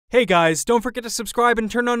Hey guys, don't forget to subscribe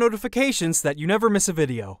and turn on notifications so that you never miss a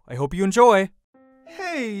video. I hope you enjoy.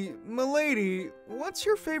 Hey, m'lady, what's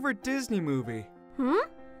your favorite Disney movie?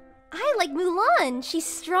 I like Mulan. She's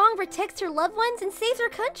strong, protects her loved ones, and saves her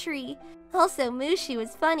country. Also, Mushu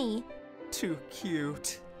is funny. Too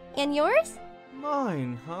cute. And yours?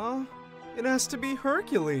 Mine, huh? It has to be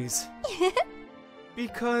Hercules.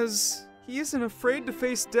 Because he isn't afraid to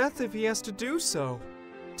face death if he has to do so.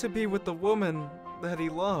 To be with the woman that he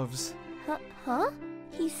loves. Huh?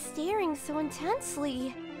 He's staring so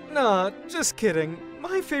intensely. Nah, just kidding.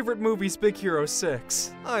 My favorite movie's Big Hero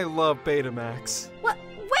 6. I love Betamax. What?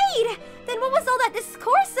 Wait! Then what was all that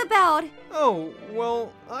discourse about? Oh,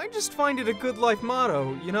 well, I just find it a good life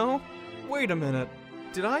motto, you know? Wait a minute.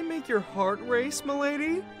 Did I make your heart race,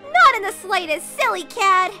 m'lady? Not in the slightest, silly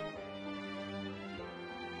cat!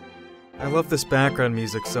 I love this background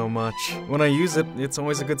music so much. When I use it, it's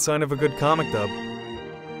always a good sign of a good comic dub.